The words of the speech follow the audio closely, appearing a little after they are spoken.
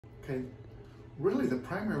Okay, really the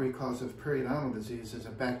primary cause of periodontal disease is a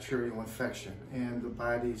bacterial infection and the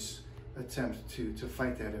body's attempt to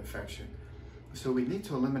fight that infection. So we need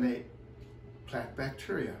to eliminate plaque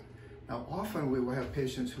bacteria. Now often we will have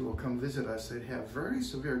patients who will come visit us that have very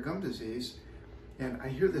severe gum disease, and I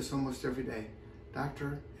hear this almost every day.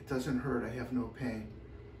 Doctor, it doesn't hurt, I have no pain.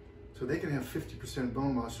 So they can have 50%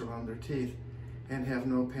 bone loss around their teeth and have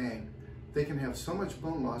no pain. They can have so much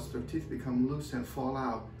bone loss, their teeth become loose and fall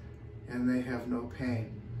out, and they have no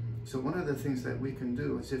pain. So one of the things that we can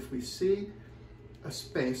do is if we see a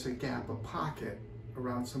space, a gap, a pocket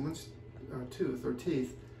around someone's tooth or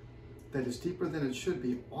teeth that is deeper than it should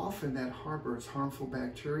be, often that harbors harmful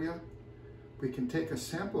bacteria. We can take a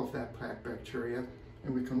sample of that plaque bacteria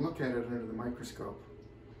and we can look at it under the microscope.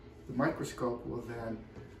 The microscope will then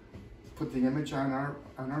put the image on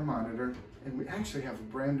our monitor, and we actually have a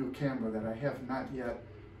brand new camera that I have not yet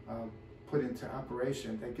put into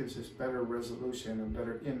operation that gives us better resolution and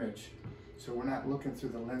better image. So we're not looking through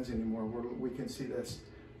the lens anymore. We can see this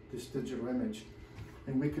digital image,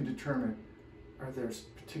 and we can determine, are there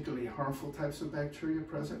particularly harmful types of bacteria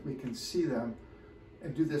present? We can see them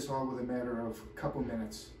and do this all with a matter of a couple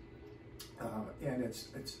minutes. And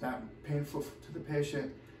it's not painful to the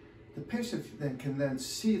patient. The patient then can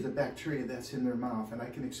see the bacteria that's in their mouth, and I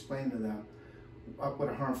can explain to them what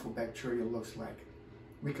a harmful bacteria looks like.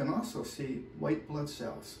 We can also see white blood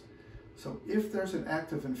cells. So if there's an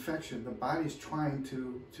active infection, the body's trying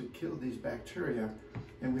to kill these bacteria,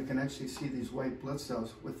 and we can actually see these white blood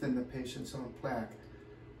cells within the patient's own plaque.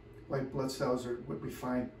 White blood cells are what we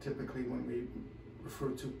find typically when we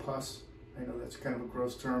refer to pus. I know that's kind of a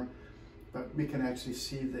gross term, but we can actually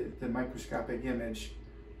see the microscopic image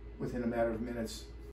within a matter of minutes